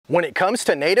When it comes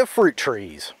to native fruit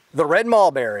trees, the red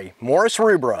mulberry, Morus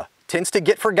rubra, tends to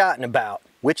get forgotten about,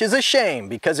 which is a shame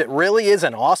because it really is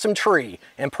an awesome tree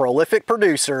and prolific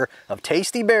producer of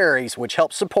tasty berries which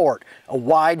help support a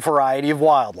wide variety of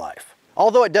wildlife.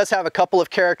 Although it does have a couple of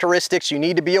characteristics you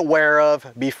need to be aware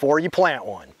of before you plant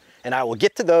one, and I will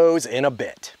get to those in a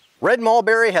bit. Red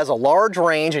mulberry has a large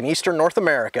range in eastern North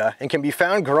America and can be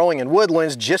found growing in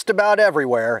woodlands just about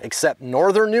everywhere except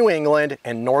northern New England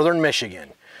and northern Michigan.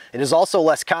 It is also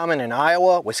less common in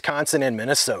Iowa, Wisconsin, and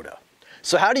Minnesota.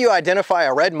 So how do you identify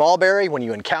a red mulberry when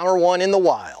you encounter one in the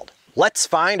wild? Let's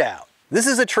find out. This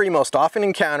is a tree most often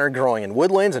encountered growing in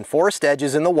woodlands and forest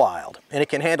edges in the wild, and it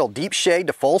can handle deep shade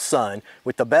to full sun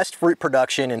with the best fruit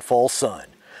production in full sun.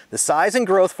 The size and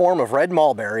growth form of red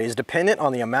mulberry is dependent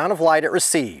on the amount of light it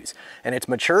receives, and its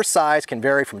mature size can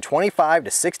vary from 25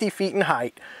 to 60 feet in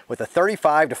height with a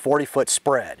 35 to 40 foot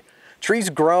spread.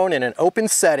 Trees grown in an open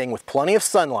setting with plenty of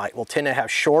sunlight will tend to have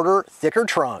shorter, thicker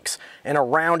trunks and a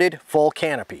rounded, full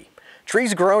canopy.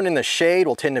 Trees grown in the shade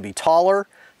will tend to be taller,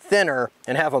 thinner,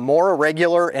 and have a more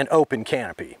irregular and open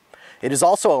canopy. It is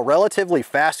also a relatively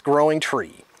fast-growing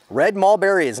tree. Red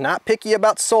mulberry is not picky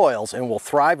about soils and will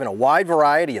thrive in a wide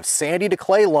variety of sandy to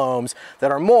clay loams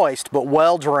that are moist but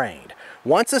well drained.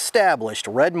 Once established,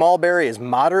 red mulberry is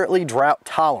moderately drought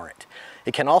tolerant.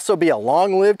 It can also be a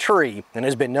long-lived tree and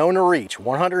has been known to reach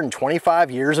 125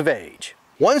 years of age.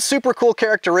 One super cool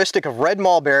characteristic of red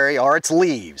mulberry are its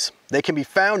leaves. They can be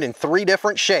found in 3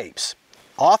 different shapes,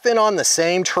 often on the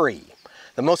same tree.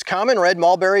 The most common red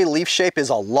mulberry leaf shape is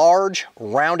a large,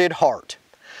 rounded heart.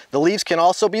 The leaves can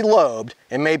also be lobed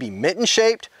and may be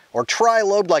mitten-shaped or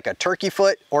tri-lobed like a turkey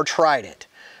foot or trident.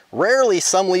 Rarely,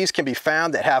 some leaves can be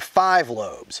found that have 5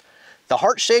 lobes. The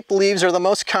heart-shaped leaves are the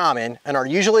most common and are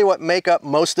usually what make up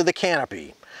most of the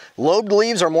canopy. Lobed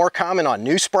leaves are more common on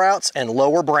new sprouts and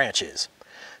lower branches.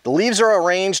 The leaves are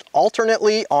arranged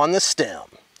alternately on the stem.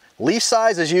 Leaf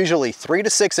size is usually 3 to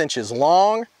 6 inches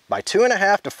long by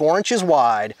 2.5 to 4 inches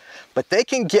wide, but they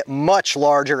can get much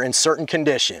larger in certain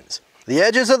conditions. The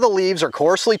edges of the leaves are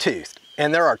coarsely toothed,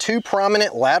 and there are 2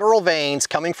 prominent lateral veins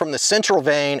coming from the central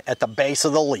vein at the base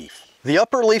of the leaf. The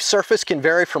upper leaf surface can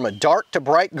vary from a dark to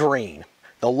bright green.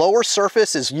 The lower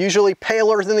surface is usually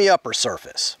paler than the upper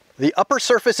surface. The upper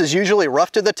surface is usually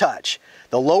rough to the touch.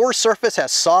 The lower surface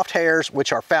has soft hairs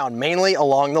which are found mainly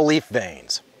along the leaf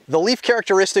veins. The leaf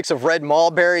characteristics of red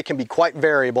mulberry can be quite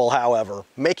variable, however,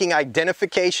 making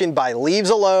identification by leaves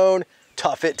alone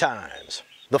tough at times.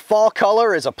 The fall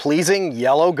color is a pleasing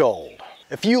yellow gold.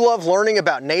 If you love learning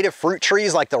about native fruit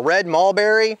trees like the red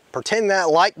mulberry, pretend that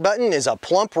like button is a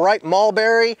plump ripe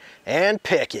mulberry and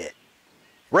pick it.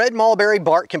 Red mulberry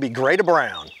bark can be gray to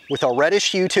brown with a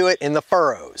reddish hue to it in the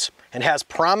furrows and has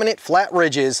prominent flat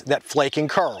ridges that flake and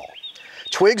curl.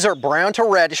 Twigs are brown to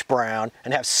reddish brown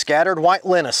and have scattered white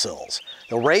lenticels,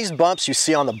 the raised bumps you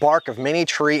see on the bark of many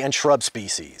tree and shrub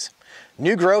species.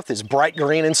 New growth is bright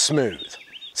green and smooth.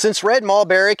 Since red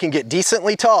mulberry can get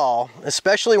decently tall,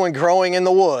 especially when growing in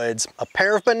the woods, a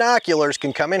pair of binoculars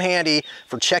can come in handy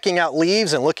for checking out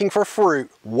leaves and looking for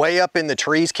fruit way up in the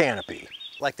tree's canopy,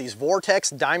 like these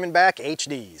Vortex Diamondback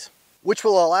HDs, which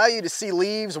will allow you to see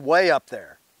leaves way up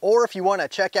there, or if you want to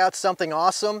check out something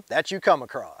awesome that you come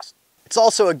across. It's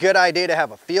also a good idea to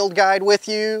have a field guide with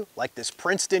you, like this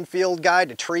Princeton Field Guide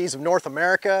to Trees of North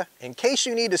America, in case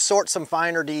you need to sort some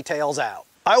finer details out.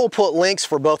 I will put links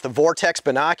for both the Vortex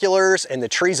binoculars and the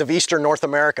Trees of Eastern North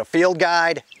America field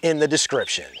guide in the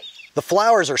description. The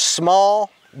flowers are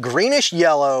small, greenish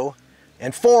yellow,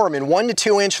 and form in 1 to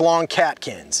 2 inch long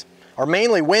catkins, are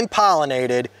mainly wind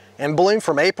pollinated, and bloom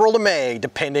from April to May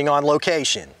depending on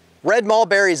location. Red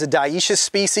mulberry is a dioecious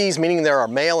species, meaning there are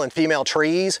male and female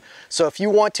trees, so if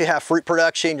you want to have fruit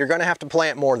production, you're going to have to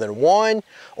plant more than one,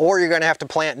 or you're going to have to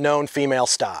plant known female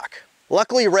stock.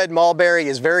 Luckily, red mulberry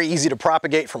is very easy to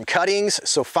propagate from cuttings,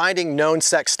 so finding known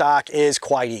sex stock is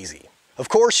quite easy. Of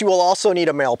course, you will also need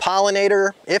a male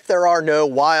pollinator if there are no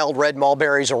wild red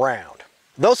mulberries around.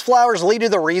 Those flowers lead to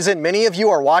the reason many of you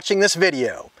are watching this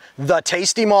video, the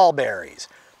tasty mulberries.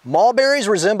 Mulberries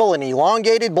resemble an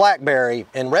elongated blackberry,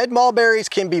 and red mulberries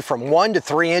can be from 1 to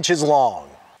 3 inches long.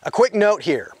 A quick note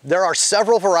here, there are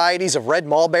several varieties of red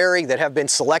mulberry that have been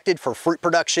selected for fruit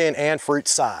production and fruit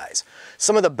size.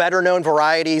 Some of the better known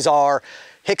varieties are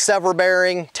Hicks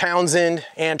Everbearing, Townsend,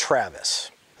 and Travis.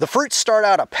 The fruits start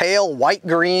out a pale white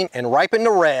green and ripen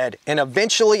to red and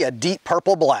eventually a deep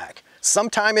purple black,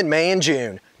 sometime in May and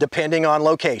June, depending on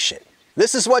location.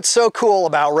 This is what's so cool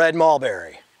about red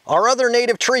mulberry. Our other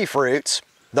native tree fruits,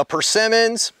 the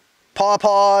persimmons,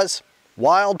 pawpaws,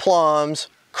 wild plums,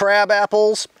 crab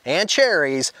apples, and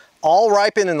cherries all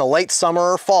ripen in the late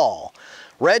summer or fall.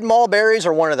 Red mulberries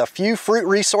are one of the few fruit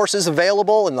resources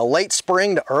available in the late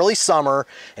spring to early summer,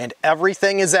 and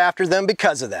everything is after them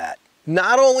because of that.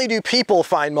 Not only do people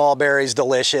find mulberries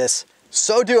delicious,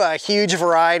 so do a huge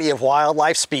variety of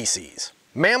wildlife species.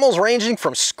 Mammals ranging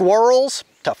from squirrels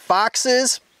to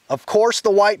foxes, of course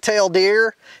the white-tailed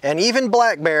deer, and even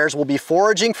black bears will be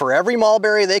foraging for every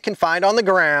mulberry they can find on the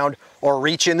ground or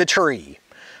reach in the tree.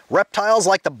 Reptiles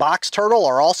like the box turtle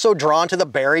are also drawn to the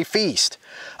berry feast.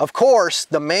 Of course,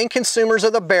 the main consumers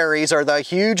of the berries are the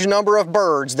huge number of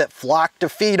birds that flock to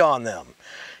feed on them.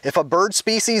 If a bird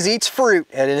species eats fruit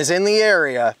and is in the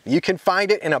area, you can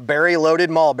find it in a berry-loaded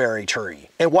mulberry tree.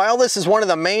 And while this is one of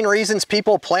the main reasons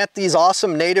people plant these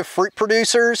awesome native fruit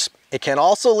producers, it can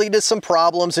also lead to some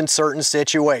problems in certain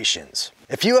situations.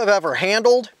 If you have ever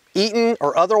handled, eaten,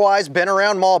 or otherwise been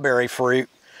around mulberry fruit,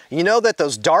 you know that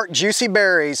those dark, juicy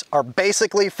berries are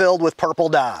basically filled with purple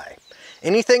dye.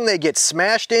 Anything they get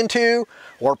smashed into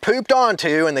or pooped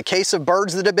onto, in the case of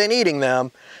birds that have been eating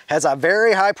them, has a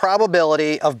very high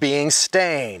probability of being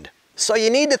stained. So you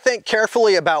need to think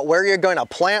carefully about where you're going to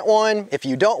plant one if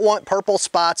you don't want purple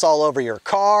spots all over your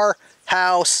car,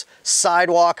 house,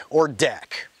 sidewalk, or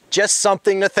deck. Just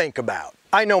something to think about.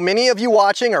 I know many of you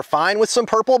watching are fine with some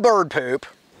purple bird poop.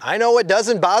 I know it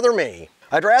doesn't bother me.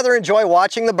 I'd rather enjoy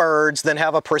watching the birds than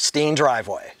have a pristine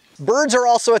driveway. Birds are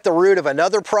also at the root of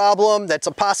another problem that's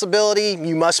a possibility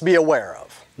you must be aware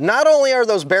of. Not only are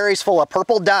those berries full of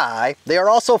purple dye, they are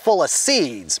also full of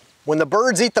seeds. When the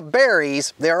birds eat the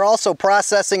berries, they are also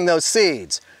processing those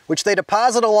seeds, which they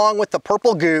deposit along with the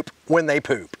purple goop when they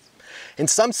poop. In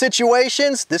some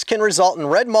situations, this can result in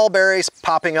red mulberries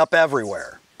popping up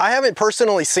everywhere. I haven't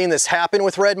personally seen this happen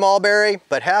with red mulberry,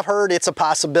 but have heard it's a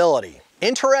possibility.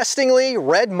 Interestingly,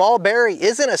 red mulberry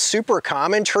isn't a super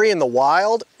common tree in the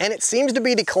wild, and it seems to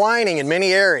be declining in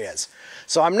many areas.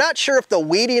 So I'm not sure if the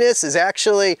weediness is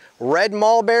actually red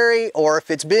mulberry or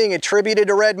if it's being attributed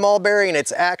to red mulberry and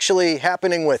it's actually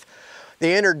happening with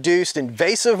the introduced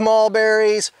invasive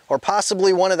mulberries, or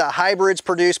possibly one of the hybrids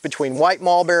produced between white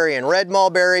mulberry and red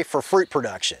mulberry for fruit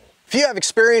production. If you have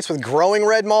experience with growing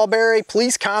red mulberry,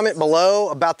 please comment below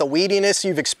about the weediness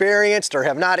you've experienced or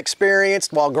have not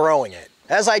experienced while growing it.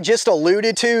 As I just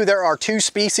alluded to, there are two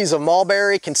species of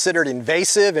mulberry considered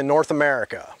invasive in North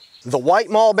America. The white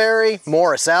mulberry,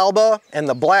 Morus alba, and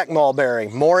the black mulberry,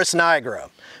 Morus nigra,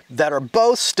 that are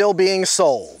both still being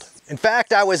sold. In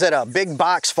fact, I was at a big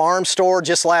box farm store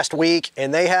just last week,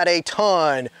 and they had a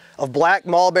ton of black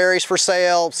mulberries for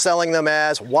sale, selling them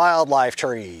as wildlife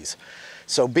trees.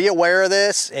 So be aware of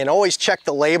this, and always check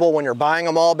the label when you're buying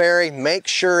a mulberry. Make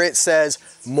sure it says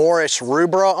Morus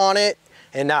rubra on it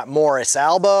and not Morus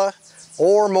alba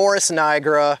or Morus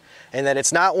nigra, and that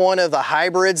it's not one of the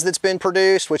hybrids that's been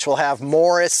produced, which will have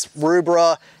Morus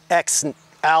rubra X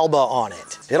alba on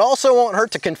it. It also won't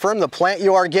hurt to confirm the plant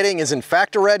you are getting is in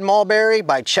fact a red mulberry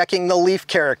by checking the leaf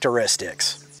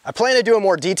characteristics. I plan to do a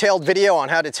more detailed video on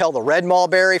how to tell the red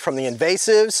mulberry from the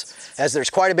invasives, as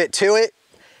there's quite a bit to it,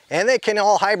 and they can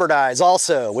all hybridize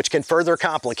also, which can further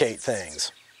complicate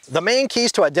things. The main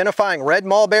keys to identifying red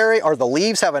mulberry are the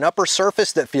leaves have an upper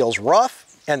surface that feels rough,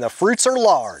 and the fruits are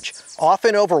large,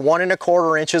 often over 1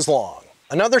 1/4 inches long.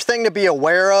 Another thing to be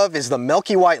aware of is the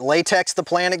milky white latex the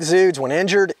plant exudes when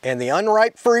injured, and the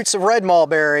unripe fruits of red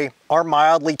mulberry are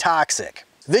mildly toxic.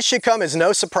 This should come as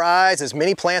no surprise, as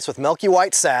many plants with milky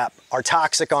white sap are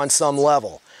toxic on some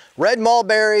level. Red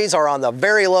mulberries are on the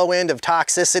very low end of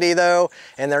toxicity though,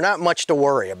 and they're not much to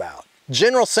worry about.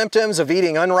 General symptoms of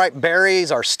eating unripe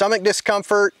berries are stomach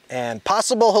discomfort and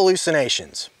possible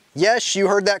hallucinations. Yes, you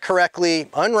heard that correctly.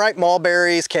 Unripe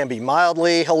mulberries can be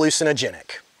mildly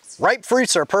hallucinogenic. Ripe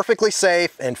fruits are perfectly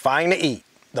safe and fine to eat.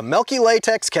 The milky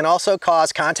latex can also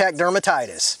cause contact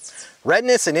dermatitis,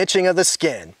 redness and itching of the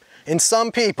skin, in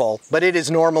some people, but it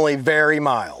is normally very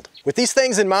mild. With these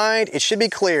things in mind, it should be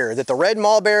clear that the red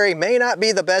mulberry may not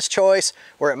be the best choice,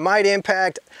 where it might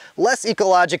impact less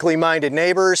ecologically minded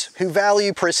neighbors who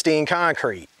value pristine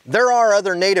concrete. There are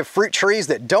other native fruit trees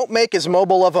that don't make as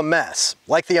mobile of a mess,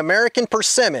 like the American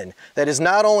persimmon, that is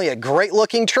not only a great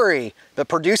looking tree, but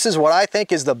produces what I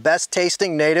think is the best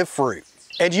tasting native fruit.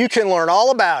 And you can learn all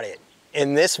about it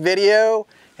in this video,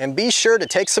 and be sure to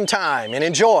take some time and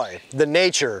enjoy the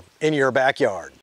nature in your backyard.